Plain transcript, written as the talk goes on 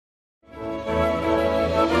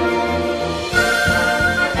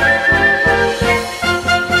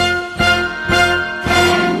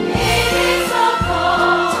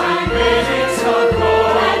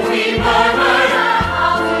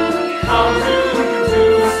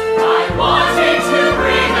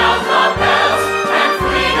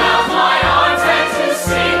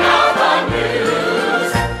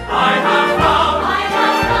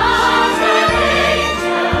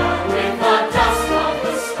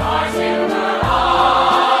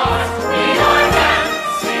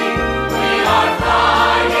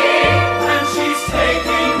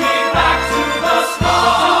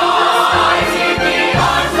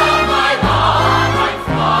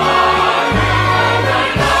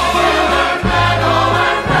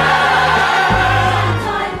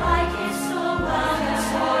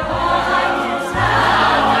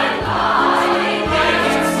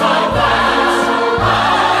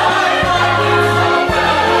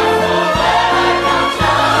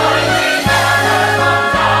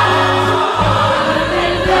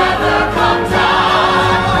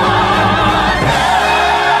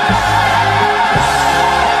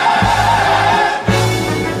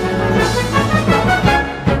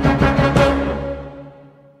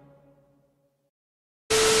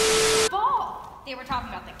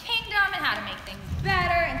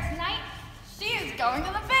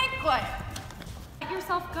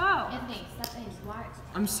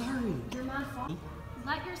I'm sorry. You're my fault.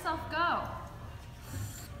 Let yourself go.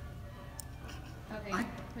 Okay,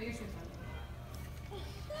 put your shoes on.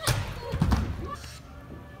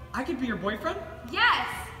 I could be your boyfriend? Yes!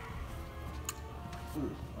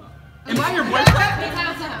 Ooh. Am I your boyfriend?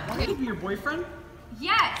 I could be your boyfriend?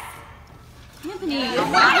 Yes! Anthony! Yes!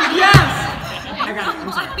 I got it.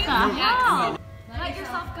 I'm sorry. Yes. Let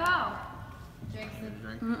yourself go. Drink. Sit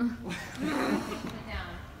down.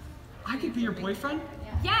 I could be your boyfriend?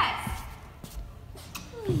 Yes!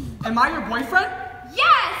 Am I your boyfriend?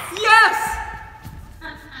 Yes! Yes!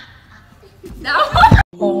 No!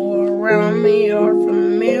 All around me are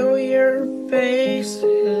familiar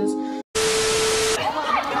faces. 1,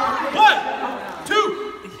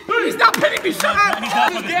 2, 3. He's not pinning me. Shut up. He's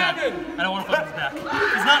not fucking back. I don't want to fuck his back.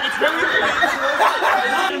 He's not. It's really.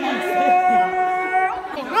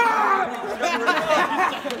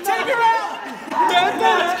 Take her out.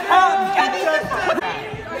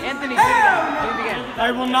 Anthony,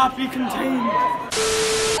 I will not be contained.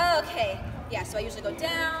 Okay, yeah, so I usually go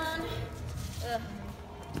down.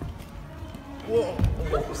 Whoa.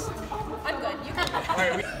 I'm good. You can.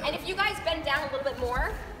 And if you guys bend down a little bit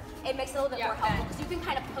more, it makes it a little bit more helpful because you can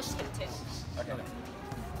kind of push him too. Okay.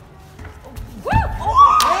 Woo!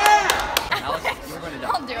 Alice, you're going to die.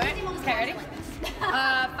 I'll do it. Okay, ready?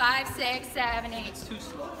 5, 6, 7, 8. It's too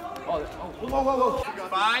slow. Oh, whoa.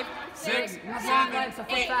 5, 6, 7,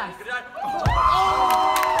 8.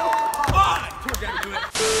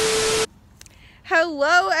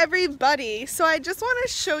 Hello everybody! So I just want to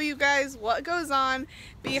show you guys what goes on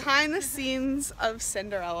behind the scenes of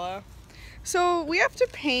Cinderella. So we have to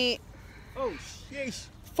paint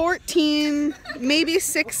 14, maybe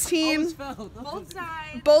 16,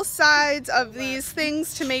 both sides of these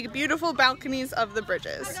things to make beautiful balconies of the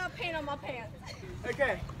bridges. I got paint on my pants.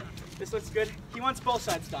 Okay, this looks good. He wants both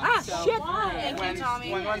sides done. So shit!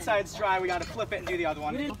 when one side's dry, we gotta flip it and do the other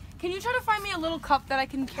one. Can you try to find me a little cup that I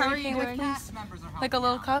can carry paint with, please? Like a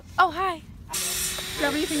little cup? Oh, hi. Do you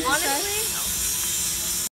have anything to say?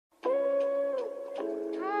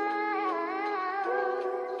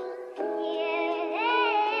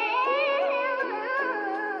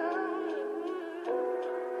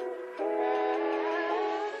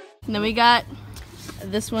 And then we got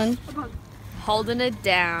this one holding it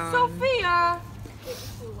down. Sophia!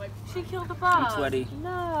 She killed the bug. I'm sweaty.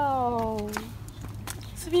 No.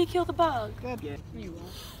 Sophia killed the bug. Good. Yeah.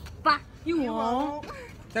 You won't.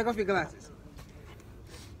 Take off your glasses.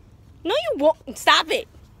 No, you won't. Stop it.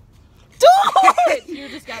 Don't! You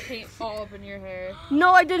just got paint all up in your hair.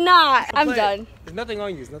 No, I did not. I'm done. There's nothing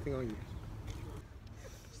on you. There's nothing on you.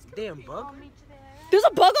 Damn bug. There's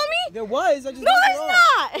a bug on me? There was. I just No, there's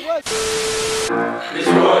not. His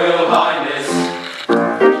Royal Highness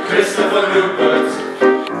Christopher Rupert,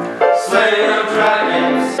 Slayer of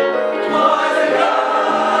Dragons.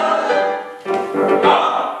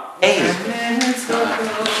 Hey!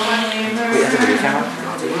 Wait, that's a video camera?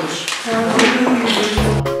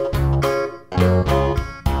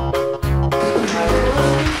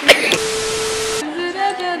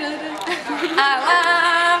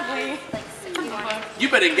 You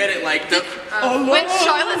better get it like the. When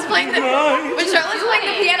Charlotte's playing the piano, we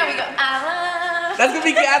go, I love. That's gonna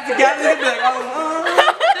be after Gabby's gonna be like, oh.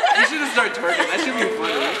 You should have started twerking. That should be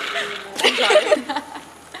funny.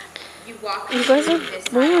 You guys are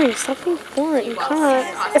wearing something foreign. You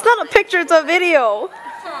can't. It's not a picture, it's a video.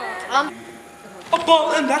 A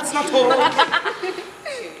ball and that's not all.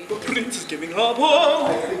 The prince is giving her a ball.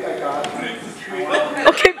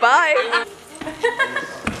 Okay, bye.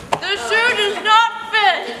 The shoe does not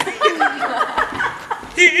fit!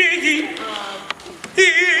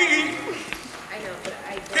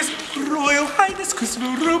 His Royal Highness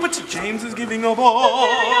Christopher Rupert James is giving a ball.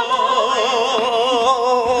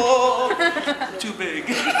 Too big.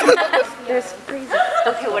 There's crazy.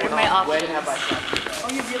 Okay, what are my options?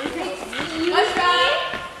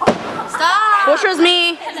 Stop! Busher's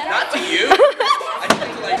me. Not to you.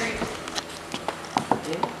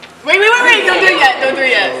 Wait. Don't do it yet. Don't do it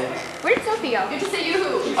yet. Where'd Sophia? You just say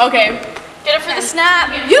yoo-hoo. Okay. Get it for the snap.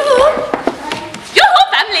 Yoo-hoo! Yoo-hoo,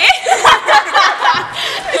 family!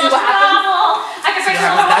 See what happens? I can fix it.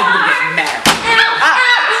 Now you're getting mad.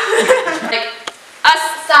 A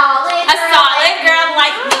solid girl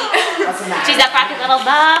like me. She's a pocket little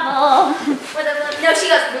bubble. No, she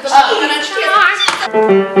goes.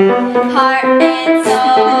 Heart and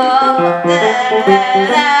soul.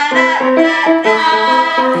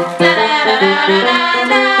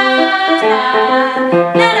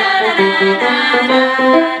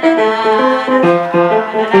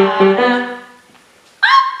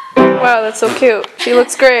 Wow, that's so cute. She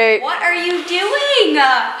looks great. What are you doing?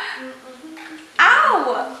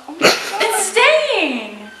 Ow! It's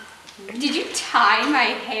staying. Did you tie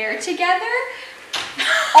my hair together?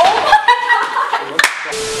 Oh my god!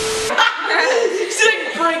 She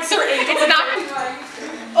like breaks her ankle. It's not.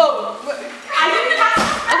 Oh.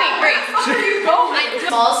 Okay, Grace. Where are you going?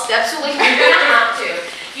 Small steps, so like you're gonna have to.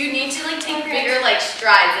 You need to like take bigger like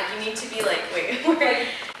strides. Like you need to be like, wait.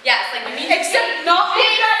 Yes, like you need to. Except not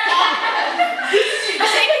big. I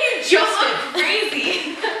think you just went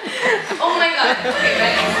crazy. Oh my god. Okay,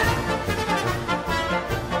 ready?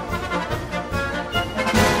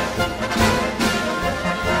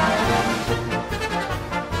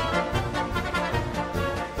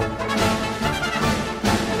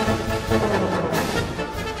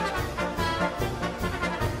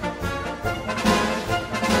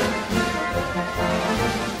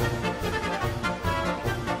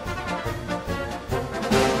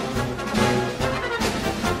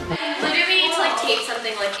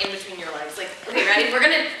 Something like in between your legs. Like, okay, ready? We're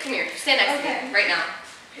gonna, come here, stand next to me right now.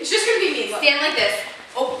 It's just gonna be me. Stand like this.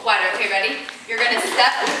 Oh, wider. Okay, ready? You're gonna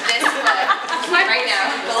step this way. Right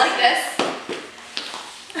now. Go like this.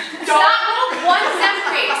 Stop. One step,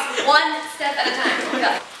 Grace. One step at a time. Go.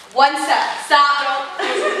 One step. Stop.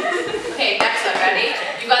 Okay, next one. Ready?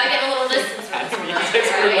 You gotta get a little distance from this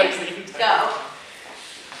one. Ready? Go.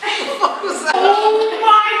 Oh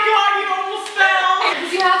my god, you almost fell!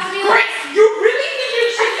 You have to be like, Grace, you really think you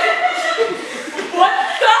should? What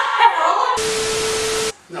the hell?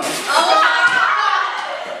 No.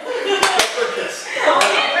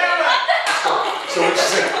 So what you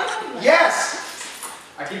say? Yes!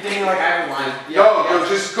 I keep thinking like I have a line. No,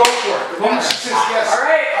 just go for it. The moment she says yes.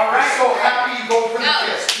 Alright. I'm so happy you go for the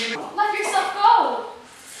kiss. let yourself go.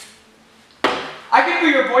 I could be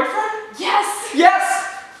your boyfriend? Yes. Yes!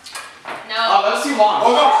 No. Oh, that was too long.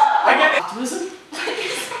 Oh, no. I get it. Optimism?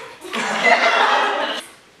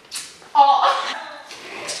 Oh.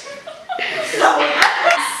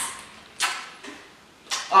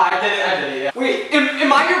 I did it, yeah. Wait,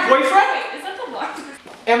 am I your boyfriend? Wait, is that the one?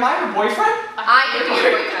 Am I your boyfriend? I could be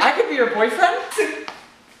your boyfriend. I could be your boyfriend?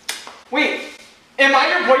 Wait, am I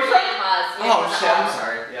your boyfriend? Pause. Oh shit, I'm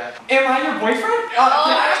sorry. Yeah. Am I your boyfriend?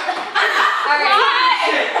 Alright.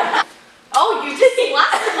 Oh, you just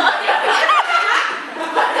slapped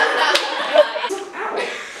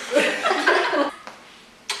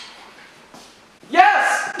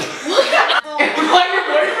Yes! Am I your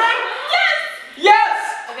boyfriend? Yes! Yes!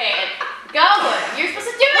 Okay, go. You're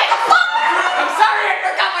supposed to do it. I'm sorry, I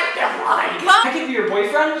forgot my deadline. I could be your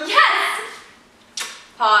boyfriend? Yes!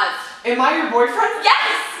 Pause. Am I your boyfriend? Yes!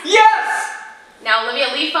 Yes! Now, Olivia,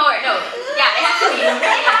 lean forward. No. Yeah, it has to be.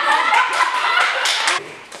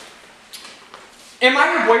 Am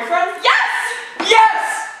I your boyfriend? Yes!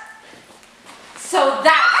 Yes! So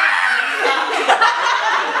that. You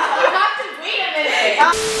have to wait a minute.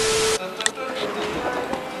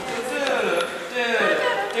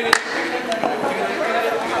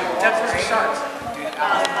 That's where it starts.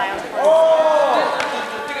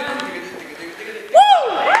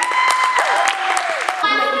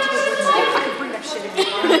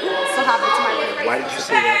 Why did you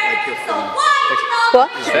say that like you're from? What?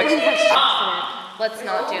 Let's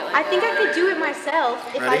not do it. I think I could do it myself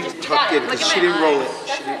if I Ready? just Tucked in, because she didn't roll it.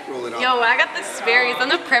 She didn't roll it up. I got the Sperry's. I'm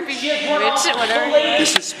the preppy bitch, whatever.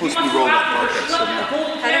 This is supposed to be rolled up. Okay, so now.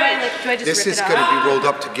 How do I, like, do I just This rip is it going to off? be rolled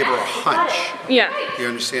up to give her a hunch. Yeah, You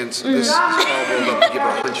understand? So this is all rolled up to give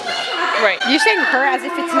her a hunch back. right. You're saying her as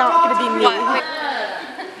if it's not going to be me.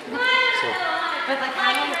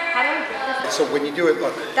 So when you do it,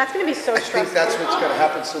 look, That's going to be so I think stressful. that's what's going to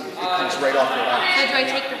happen so it comes right off your arm. So do I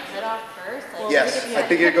take the hood off first? Like, Yes, I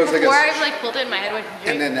think it goes like before this. I've like pulled it in my head.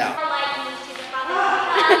 And then now.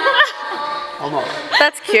 Hold on.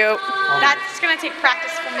 That's cute. That's just going to take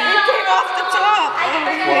practice for me. It came off the top.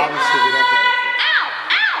 Well, obviously we don't have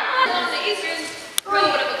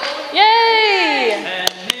Yay!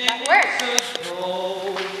 That worked.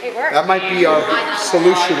 It worked. That might be our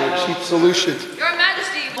solution, our cheap solution. Your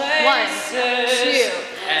Majesty. 1, 2, 3.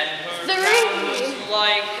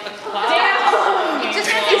 It just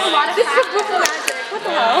takes a lot of practice. What the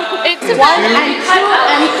hell? It's 1 and 2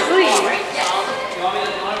 and 3.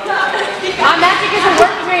 My magic isn't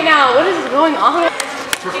working right now. What is going on?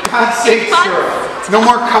 For God's sake, sir. No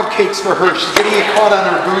more cupcakes for her. She's going to get caught on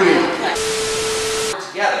her booty.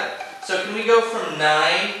 Together. So can we go from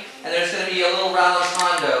 9, and there's going to be a little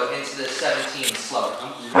rallentando into the 17 slower.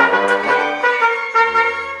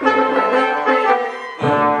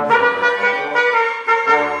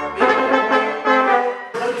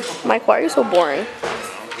 Mike, why are you so boring?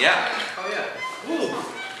 Yeah. Oh yeah. Ooh.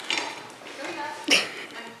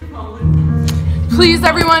 Please,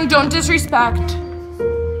 everyone, don't disrespect.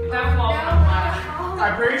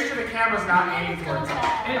 I'm pretty sure the camera's not aiming towards it.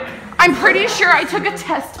 I'm pretty sure I took a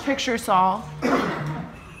test picture, Saul.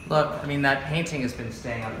 Look, I mean, that painting has been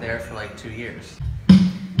staying up there for like 2 years.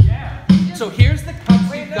 Yeah. So here's the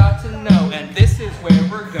cups you've got to know, and this is where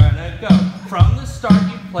we're gonna go. From the start,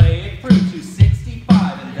 you play it through to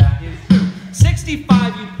 65, and that is true.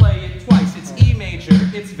 65, you play it twice. It's E major,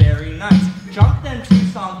 it's very nice. Jump then to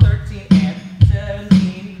song 13 and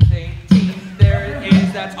 17, 18. There it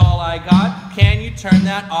is, that's all I got. Can you turn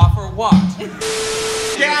that off or what?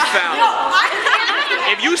 Yeah.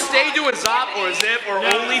 If you stay doing zop or zip or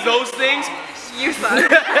only those things, You suck.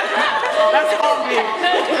 that's all me.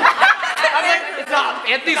 I'm like, zop.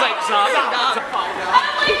 Anthony's like, zop.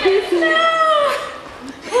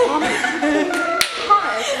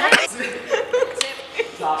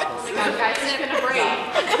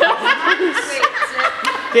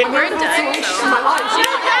 We're done.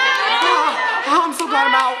 I'm so glad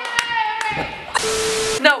I'm out.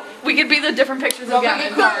 No, we could be the different pictures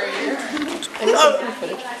again.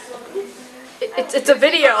 It's a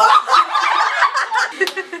video.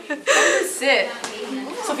 Sit.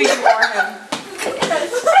 Sophie, you are him.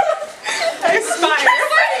 I aspire.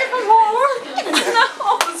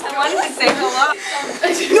 I wanted to say hello.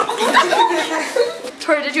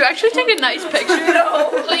 Tori, did you actually take a nice picture? No.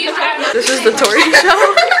 This is the Tori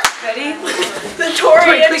show. Ready? The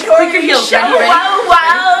Tori and Tori show. Wow,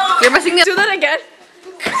 wow. You're missing the. Do that again.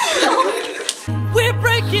 We're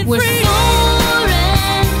breaking free.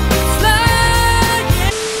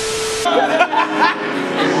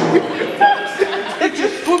 It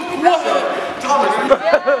just took one.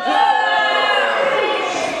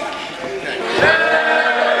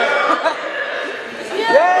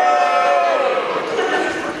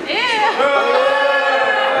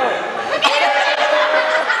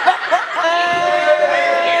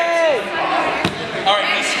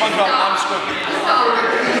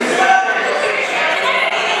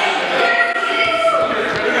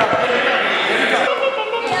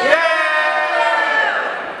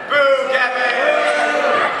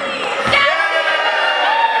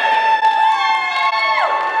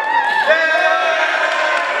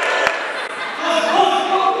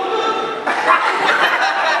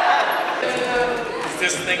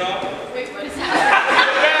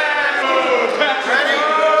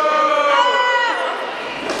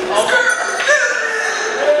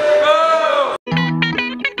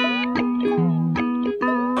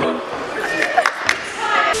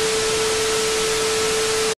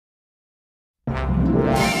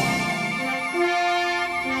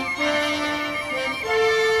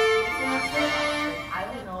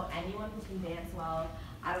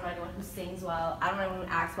 Sings well. I don't know anyone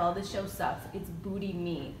who acts well. This show sucks. It's booty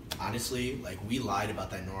me. Honestly, like, we lied about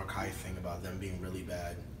that Norwalk High thing about them being really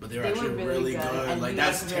bad, but they were They actually were really good. And Like,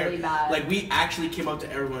 that's really bad. Like, we actually came up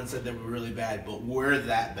to everyone and said they were really bad, but we're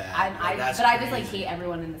that bad. I just like hate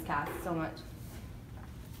everyone in this cast so much.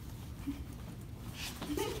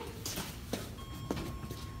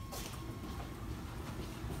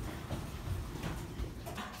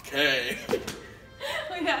 Okay.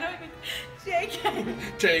 Wait, how do I JK.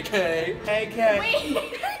 JK. AK. Wait.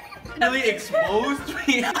 Really exposed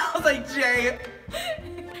me. I was like,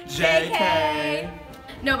 JK.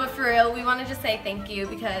 No, but for real, we want to just say thank you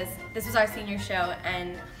because this was our senior show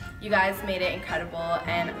and you guys made it incredible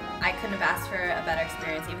and I couldn't have asked for a better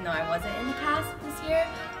experience even though I wasn't in the cast this year,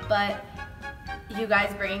 but you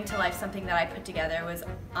guys bringing to life something that I put together was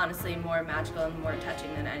honestly more magical and more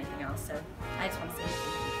touching than anything else, so I just want to say thank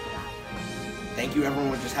you for that. Thank you, everyone.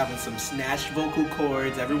 We're just having some snatched vocal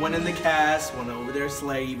cords. Everyone in the cast went over their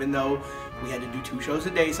slay, even though we had to do 2 shows a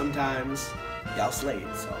day sometimes. Y'all slayed,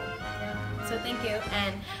 so. Yeah. So thank you,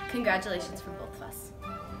 and congratulations for both of us.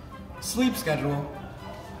 Sleep schedule.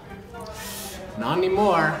 Not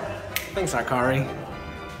anymore. Thanks, Akari.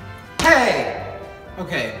 Hey!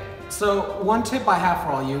 Okay, so one tip I have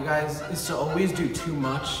for all you guys is to always do too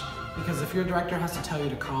much, because if your director has to tell you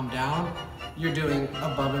to calm down, you're doing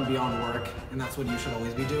above and beyond work, and that's what you should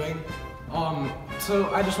always be doing.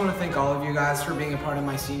 So I just want to thank all of you guys for being a part of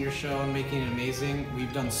my senior show and making it amazing.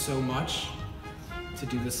 We've done so much to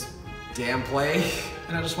do this damn play,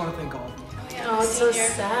 and I just want to thank all of you. Oh, it's so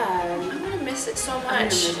sad. I'm gonna miss it so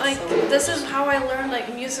much. Like, this is how I learned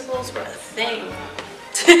like musicals were a thing.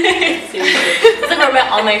 This is where I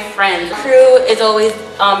met all my friends. Crew is always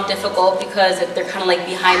difficult because they're kind of like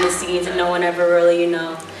behind the scenes and no one ever really,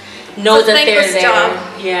 knows that they're there.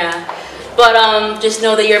 Job. Yeah. But just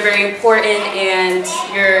know that you're very important and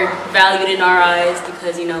you're valued in our eyes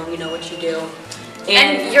because we know what you do.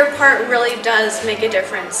 And your part really does make a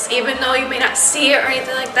difference. Even though you may not see it or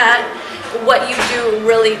anything like that, what you do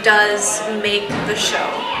really does make the show.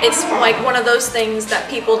 It's like one of those things that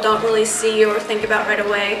people don't really see or think about right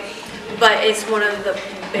away, but it's one of the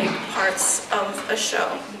big parts of a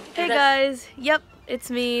show. Hey guys, yep,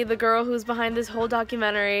 it's me, the girl who's behind this whole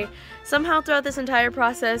documentary. Somehow throughout this entire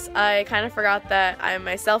process, I kind of forgot that I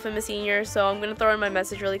myself am a senior, so I'm going to throw in my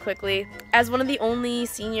message really quickly. As one of the only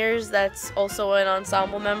seniors that's also an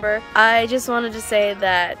ensemble member, I just wanted to say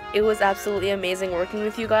that it was absolutely amazing working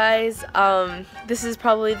with you guys. This is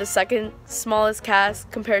probably the second smallest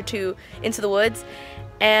cast compared to Into the Woods,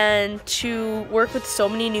 and to work with so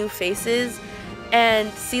many new faces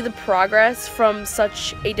and see the progress from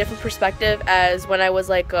such a different perspective as when I was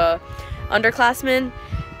like a underclassman,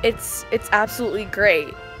 it's absolutely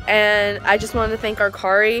great. And I just wanted to thank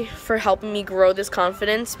Arkari for helping me grow this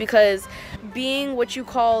confidence, because being what you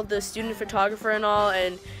call the student photographer and all,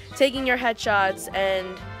 and taking your headshots and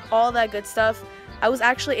all that good stuff, I was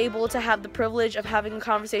actually able to have the privilege of having a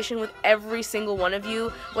conversation with every single one of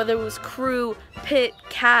you, whether it was crew, pit,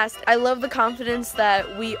 cast. I love the confidence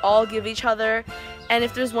that we all give each other. And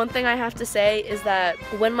if there's one thing I have to say is that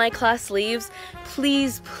when my class leaves,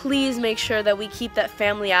 please, please make sure that we keep that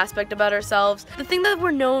family aspect about ourselves. The thing that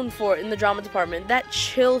we're known for in the drama department, that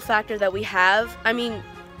chill factor that we have. I mean,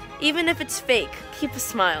 even if it's fake, keep a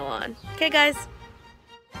smile on. Okay, guys?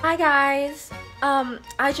 Hi, guys.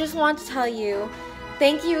 I just want to tell you,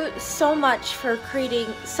 thank you so much for creating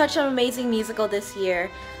such an amazing musical this year.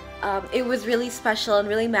 It was really special and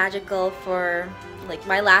really magical for like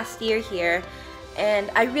my last year here.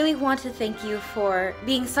 And I really want to thank you for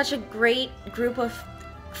being such a great group of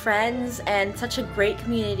friends and such a great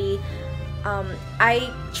community.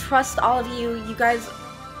 I trust all of you. You guys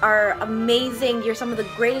are amazing. You're some of the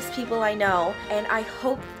greatest people I know. And I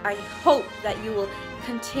hope that you will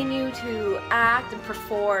continue to act and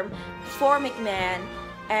perform for McMahon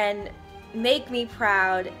and make me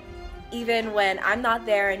proud even when I'm not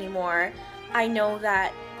there anymore. I know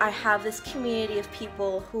that I have this community of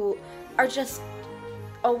people who are just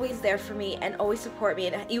always there for me and always support me,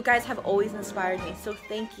 and you guys have always inspired me, so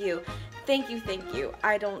thank you. Thank you, thank you.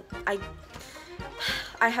 I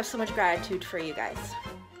have so much gratitude for you guys.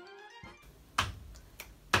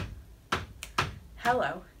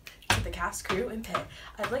 Hello to the cast, crew, and pit.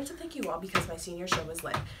 I'd like to thank you all because my senior show was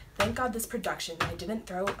lit. Thank God this production I didn't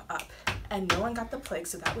throw up, and no one got the plague,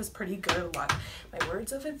 so that was pretty good luck. My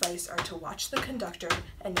words of advice are to watch the conductor,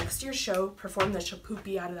 and next year's show, perform the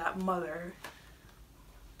shapoopy out of that mother.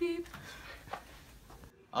 Beep.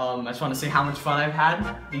 I just want to say how much fun I've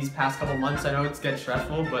had these past couple months. I know it's getting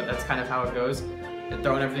stressful, but that's kind of how it goes. And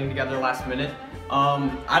throwing everything together last minute.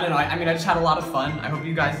 I don't know, I mean, I just had a lot of fun. I hope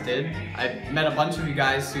you guys did. I met a bunch of you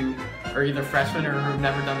guys who are either freshmen or who've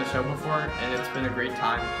never done the show before, and it's been a great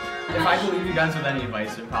time. If I could leave you guys with any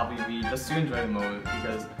advice, it would probably be just to enjoy the moment,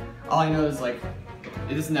 because all I know is, like,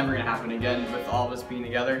 this is never going to happen again with all of us being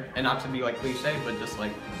together. And not to be, like, cliche, but just,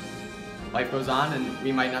 like, life goes on and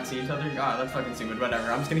we might not see each other. God, that's fucking stupid,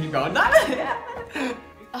 whatever. I'm just gonna keep going.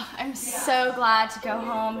 Oh, I'm so glad to go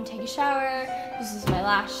home and take a shower. This is my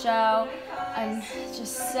last show. I'm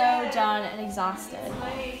just so done and exhausted.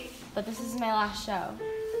 But this is my last show.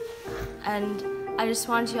 And I just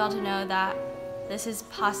want you all to know that this has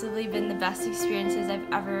possibly been the best experiences I've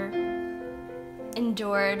ever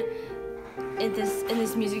endured in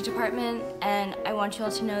this music department, and I want you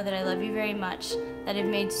all to know that I love you very much, that I've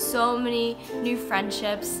made so many new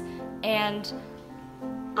friendships, and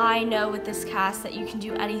I know with this cast that you can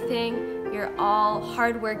do anything. You're all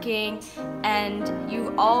hardworking, and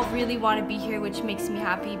you all really want to be here, which makes me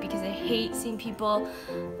happy because I hate seeing people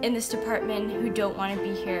in this department who don't want to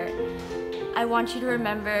be here. I want you to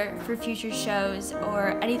remember for future shows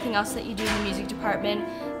or anything else that you do in the music department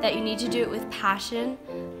that you need to do it with passion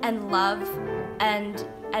and love, and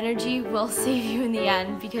energy will save you in the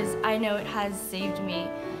end, because I know it has saved me.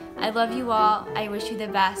 I love you all, I wish you the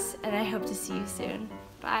best, and I hope to see you soon.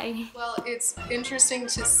 Bye. Well, it's interesting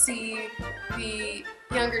to see the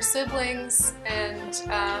younger siblings and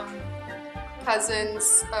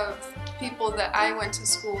cousins of people that I went to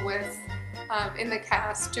school with in the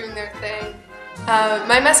cast doing their thing.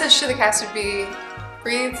 My message to the cast would be,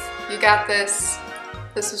 breathe, you got this.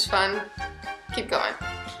 This was fun. Keep going.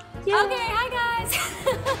 Yeah. Okay, hi guys.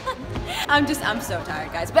 I'm so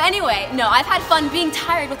tired, guys. But anyway, no, I've had fun being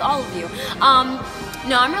tired with all of you.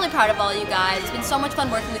 No, I'm really proud of all you guys. It's been so much fun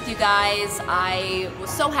working with you guys. I was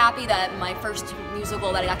so happy that my first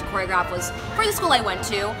musical that I got to choreograph was for the school I went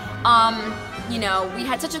to. You know, we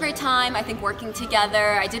had such a great time, I think, working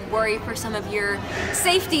together. I did worry for some of your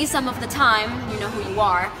safety some of the time. You know who you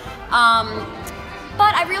are.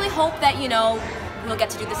 But I really hope that, you know, we'll get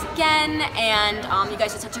to do this again, and you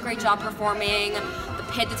guys did such a great job performing. The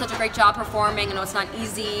Pit did such a great job performing. I know it's not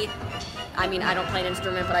easy. I mean, I don't play an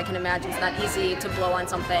instrument, but I can imagine it's not easy to blow on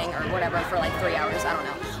something or whatever for like 3 hours, I don't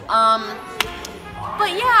know.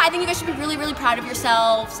 But yeah, I think you guys should be really, really proud of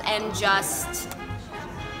yourselves and just,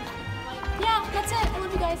 yeah, that's it. I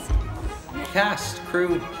love you guys. Cast,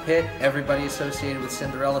 crew, Pit, everybody associated with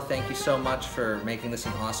Cinderella, thank you so much for making this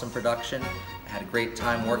an awesome production. I had a great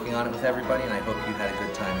time working on it with everybody, and I hope you had a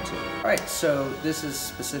good time too. Alright, so this is a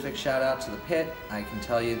specific shout out to the Pit. I can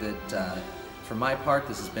tell you that for my part,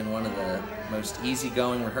 this has been one of the most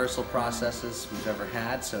easygoing rehearsal processes we've ever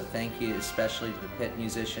had, so thank you especially to the Pit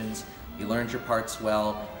musicians. You learned your parts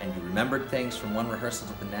well, and you remembered things from one rehearsal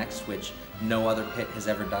to the next, which no other Pit has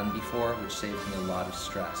ever done before, which saved me a lot of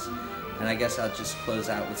stress. And I guess I'll just close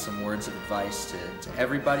out with some words of advice to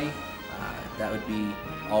everybody. That would be,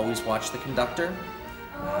 always watch the conductor.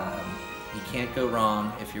 You can't go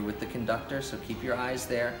wrong if you're with the conductor, so keep your eyes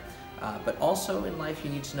there. But also in life,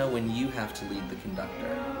 you need to know when you have to lead the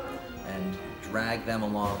conductor and drag them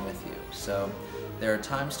along with you. So there are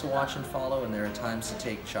times to watch and follow, and there are times to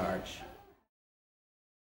take charge.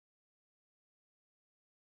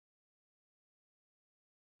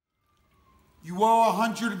 You owe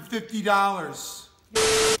 $150.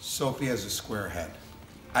 Sophie has a square head.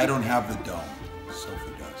 I don't have the dome.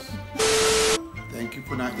 Sophie does. Thank you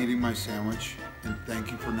for not eating my sandwich, and thank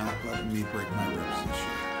you for not letting me break my ribs this year.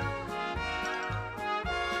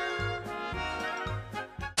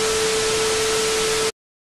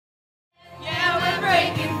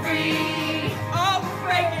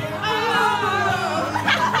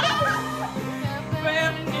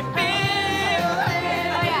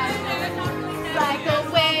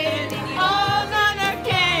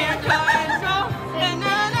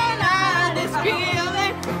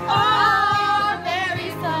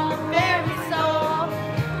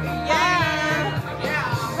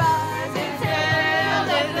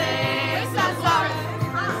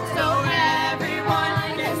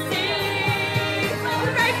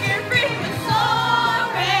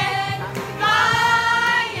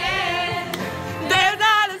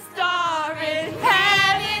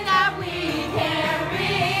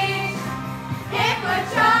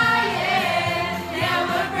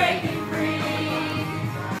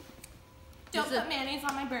 Put mayonnaise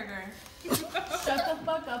on my burger. Shut the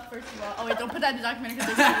fuck up, first of all. Oh wait, don't put that in the documentary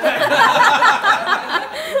because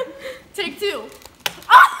Take two.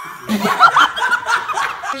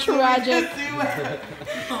 Tragic.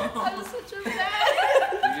 That was such a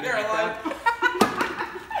bad. You're alive.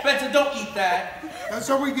 Benson, don't eat that. That's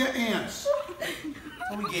how we get ants. That's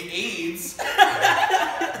how we get AIDS.